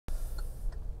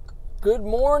Good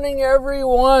morning,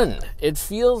 everyone. It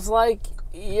feels like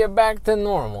you're back to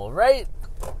normal, right?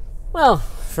 Well,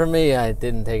 for me, I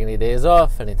didn't take any days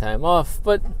off, any time off,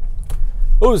 but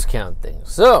who's counting?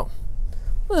 So,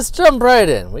 let's jump right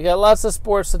in. We got lots of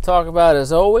sports to talk about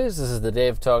as always. This is the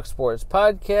Dave Talk Sports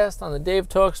podcast on the Dave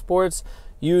Talk Sports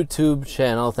YouTube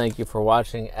channel. Thank you for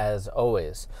watching as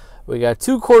always. We got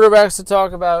two quarterbacks to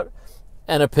talk about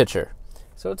and a pitcher.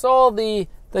 So it's all the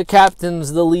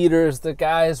captains, the leaders, the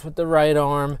guys with the right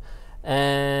arm,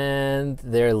 and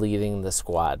they're leading the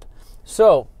squad.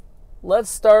 So let's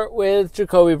start with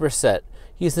Jacoby Brissett.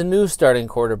 He's the new starting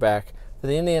quarterback for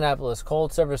the Indianapolis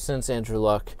Colts ever since Andrew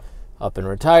Luck up and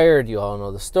retired. You all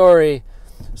know the story.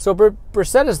 So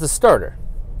Brissett is the starter.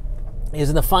 He's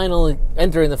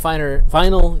entering the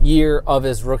final year of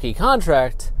his rookie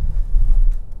contract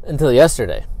until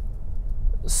yesterday.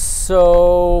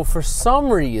 So for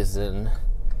some reason,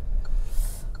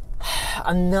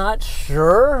 I'm not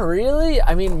sure, really.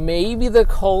 I mean, maybe the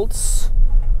Colts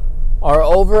are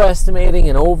overestimating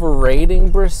and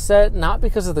overrating Brissett, not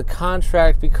because of the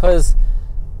contract, because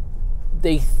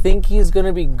they think he's going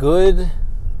to be good,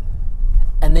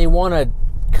 and they want to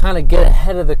kind of get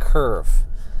ahead of the curve.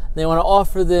 They want to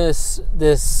offer this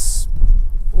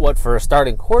what for a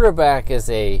starting quarterback is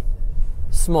a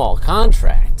small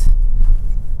contract.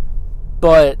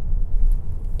 But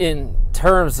in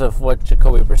terms of what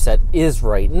Jacoby Brissett is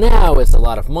right now, it's a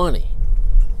lot of money.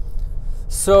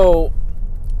 So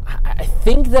I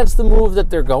think that's the move that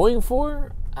they're going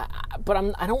for, but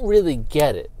I don't really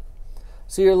get it.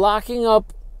 So you're locking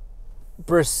up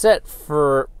Brissett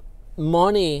for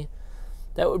money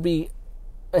that would be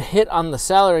a hit on the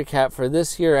salary cap for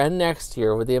this year and next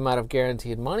year with the amount of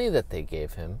guaranteed money that they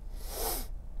gave him.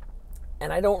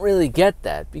 And I don't really get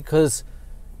that, because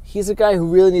he's a guy who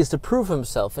really needs to prove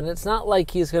himself. And it's not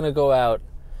like he's going to go out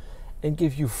and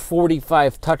give you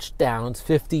 45 touchdowns,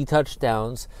 50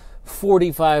 touchdowns,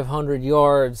 4,500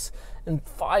 yards, and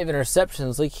 5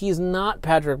 interceptions. Like, he's not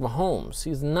Patrick Mahomes.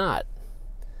 He's not.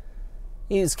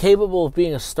 He's capable of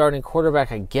being a starting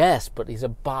quarterback, I guess, but he's a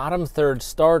bottom third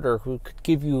starter who could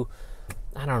give you,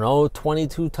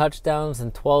 22 touchdowns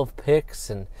and 12 picks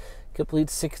and complete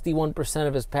 61%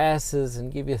 of his passes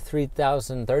and give you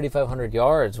 3,500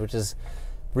 yards, which is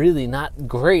really not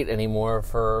great anymore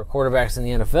for quarterbacks in the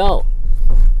NFL.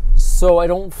 So I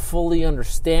don't fully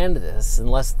understand this,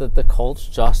 unless that the Colts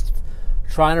just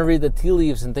trying to read the tea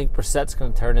leaves and think Brissett's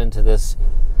going to turn into this,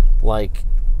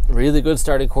 really good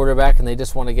starting quarterback, and they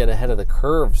just want to get ahead of the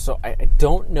curve. So I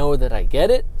don't know that I get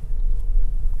it,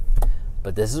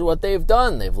 but this is what they've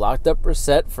done. They've locked up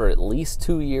Brissett for at least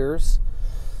 2 years,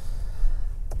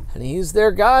 and he's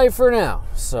their guy for now.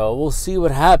 So we'll see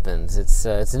what happens. It's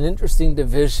an interesting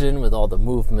division with all the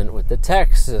movement with the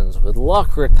Texans, with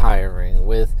Luck retiring,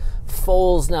 with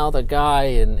Foles now the guy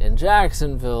in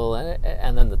Jacksonville,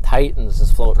 and then the Titans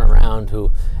is floating around, who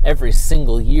every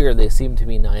single year they seem to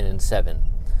be 9-7.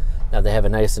 Now they have a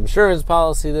nice insurance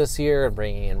policy this year, and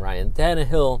bringing in Ryan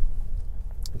Tannehill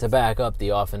to back up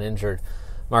the often injured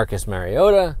Marcus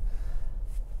Mariota.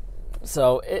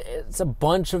 So it's a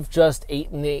bunch of just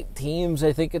 8-8 teams,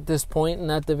 I think, at this point in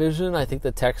that division. I think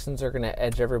the Texans are going to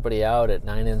edge everybody out at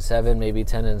 9-7, maybe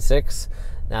 10-6,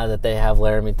 now that they have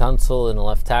Laramie Tunsil in a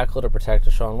left tackle to protect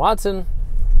Deshaun Watson.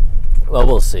 Well,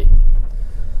 we'll see.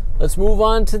 Let's move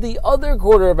on to the other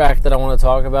quarterback that I want to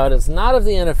talk about. It's not of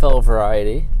the NFL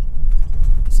variety.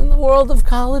 It's in the world of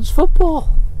college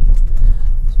football.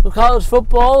 So college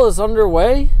football is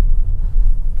underway.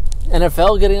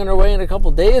 NFL getting underway in a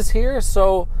couple days here,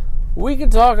 so we can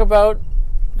talk about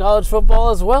college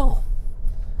football as well.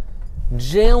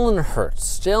 Jalen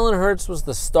Hurts. Jalen Hurts was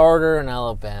the starter in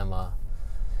Alabama.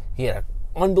 He had an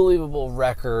unbelievable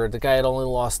record. The guy had only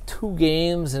lost 2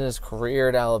 games in his career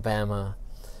at Alabama.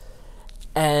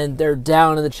 And they're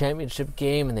down in the championship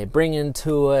game, and they bring in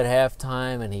Tua at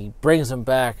halftime, and he brings them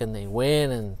back, and they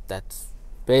win, and that's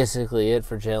basically it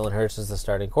for Jalen Hurts as the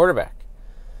starting quarterback.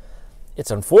 It's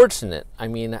unfortunate. I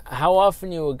mean, how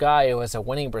often you a guy who has a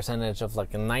winning percentage of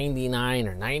like a 99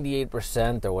 or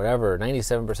 98% or whatever,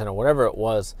 97% or whatever it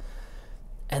was,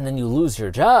 and then you lose your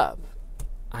job?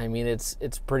 I mean, it's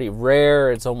pretty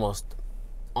rare. It's almost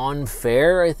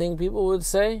unfair, I think people would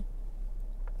say.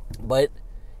 But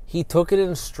he took it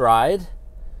in stride.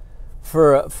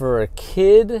 For a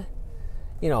kid,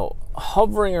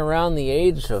 hovering around the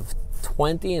age of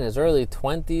 20, in his early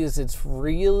 20s, it's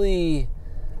really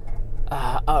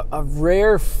a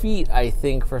rare feat, I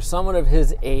think, for someone of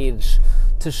his age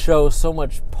to show so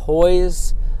much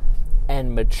poise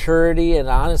and maturity and,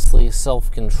 honestly,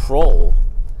 self-control,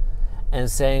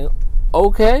 and saying,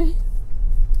 okay,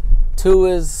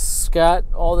 Tua's got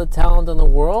all the talent in the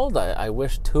world. I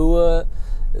wish Tua,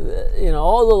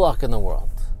 all the luck in the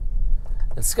world.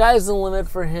 The sky's the limit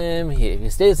for him. If he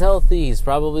stays healthy, he's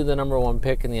probably the number 1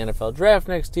 pick in the NFL draft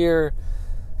next year.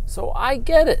 So I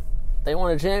get it. They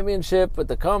won a championship with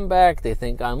the comeback. They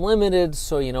think I'm limited.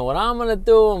 So you know what I'm going to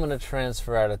do? I'm going to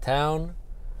transfer out of town.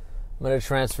 I'm going to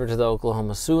transfer to the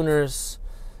Oklahoma Sooners.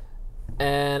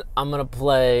 And I'm going to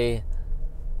play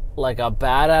like a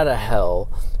bat out of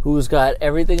hell who's got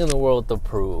everything in the world to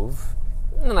prove.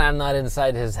 And I'm not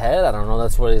inside his head. I don't know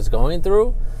that's what he's going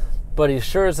through. But he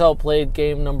sure as hell played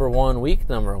game number 1, week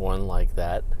number 1 like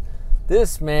that.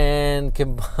 This man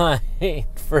combined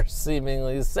for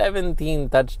seemingly 17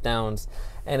 touchdowns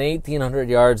and 1,800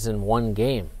 yards in one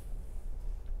game.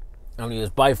 He was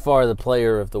by far the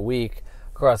player of the week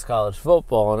across college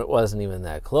football, and it wasn't even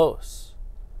that close.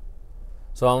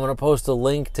 So I'm going to post a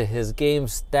link to his game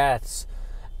stats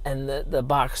and the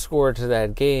box score to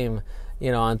that game,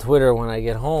 on Twitter when I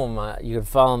get home. You can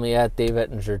follow me at Dave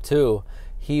Ettinger too.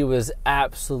 He was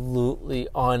absolutely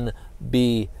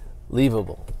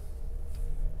unbelievable.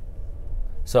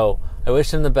 So I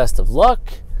wish him the best of luck.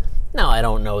 Now, I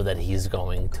don't know that he's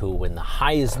going to win the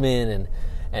Heisman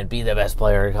and be the best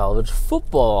player in college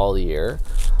football all year,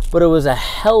 but it was a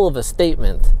hell of a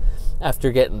statement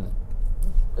after getting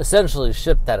essentially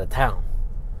shipped out of town.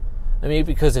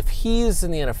 Because if he's in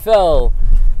the NFL,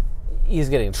 he's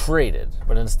getting traded,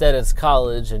 but instead it's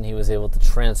college and he was able to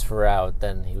transfer out.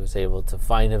 Then he was able to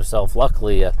find himself,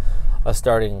 luckily, a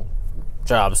starting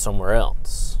job somewhere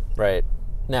else, right?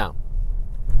 Now,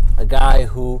 a guy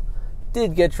who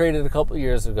did get traded a couple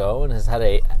years ago and has had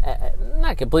a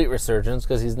not complete resurgence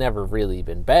because he's never really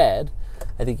been bad.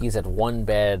 I think he's had one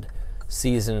bad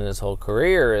season in his whole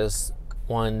career is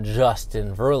one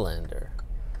Justin Verlander.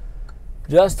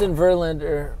 Justin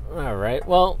Verlander, all right,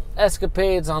 well,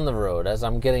 escapades on the road as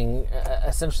I'm getting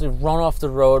essentially run off the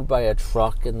road by a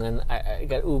truck, and then I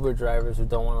got Uber drivers who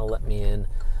don't want to let me in.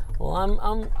 Well,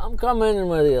 I'm coming in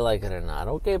whether you like it or not.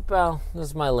 Okay, pal, this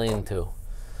is my lane too.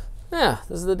 Yeah,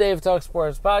 this is the Dave Talk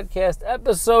Sports Podcast,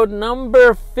 episode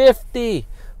number 50.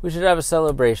 We should have a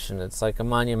celebration. It's like a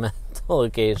monumental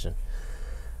occasion.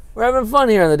 We're having fun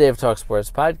here on the Dave Talk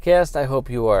Sports Podcast. I hope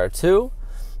you are too.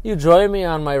 You join me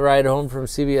on my ride home from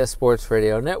CBS Sports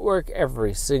Radio Network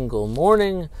every single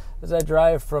morning as I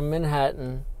drive from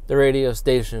Manhattan, the radio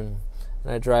station,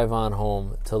 and I drive on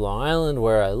home to Long Island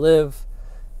where I live.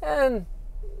 And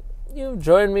you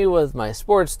join me with my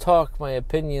sports talk, my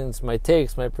opinions, my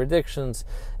takes, my predictions,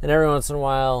 and every once in a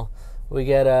while we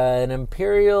get an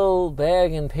Imperial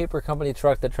bag and paper company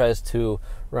truck that tries to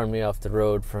run me off the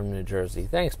road from New Jersey.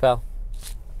 Thanks, pal.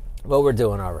 Well, we're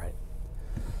doing all right.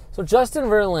 So Justin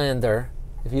Verlander,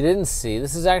 if you didn't see,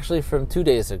 this is actually from 2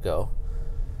 days ago,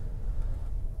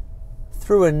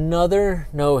 threw another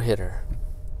no-hitter.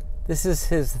 This is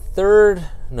his third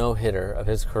no-hitter of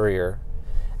his career.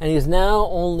 And he's now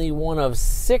only one of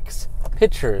 6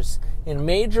 pitchers in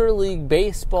Major League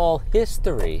Baseball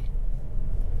history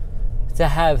to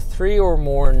have 3 or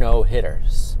more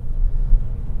no-hitters.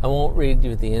 I won't read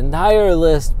you the entire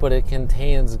list, but it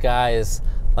contains guys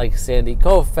like Sandy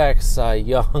Koufax, Cy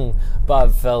Young,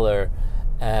 Bob Feller,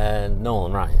 and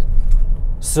Nolan Ryan.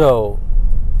 So,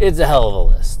 it's a hell of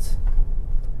a list.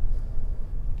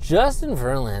 Justin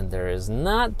Verlander is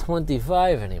not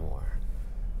 25 anymore.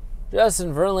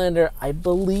 Justin Verlander, I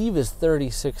believe, is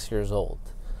 36 years old.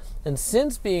 And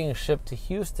since being shipped to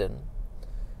Houston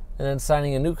and then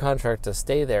signing a new contract to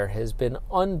stay there has been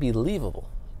unbelievable.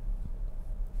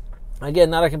 Again,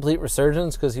 not a complete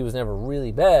resurgence because he was never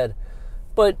really bad,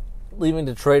 but leaving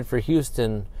Detroit for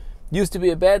Houston used to be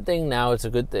a bad thing. Now it's a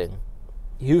good thing.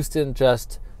 Houston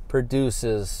just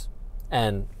produces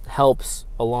and helps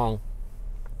along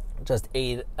just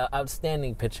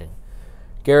outstanding pitching.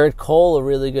 Garrett Cole, a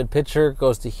really good pitcher,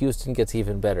 goes to Houston, gets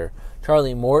even better.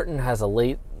 Charlie Morton has a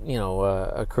late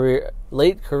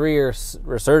career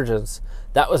resurgence.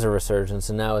 That was a resurgence,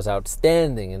 and now is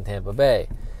outstanding in Tampa Bay.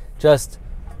 Just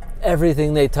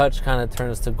everything they touch kind of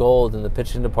turns to gold in the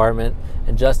pitching department,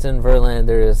 and Justin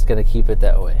Verlander is going to keep it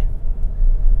that way.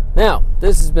 Now,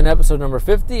 this has been episode number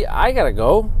 50. I got to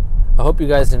go. I hope you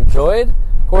guys enjoyed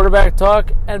quarterback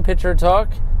talk and pitcher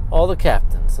talk. All the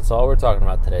captains. That's all we're talking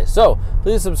about today. So,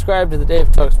 please subscribe to the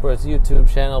Dave Talk Sports YouTube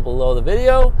channel below the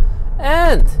video.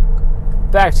 And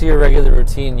back to your regular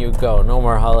routine you go. No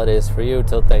more holidays for you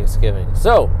till Thanksgiving.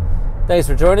 So, thanks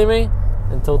for joining me.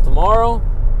 Until tomorrow,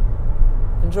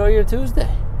 enjoy your Tuesday.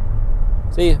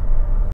 See you.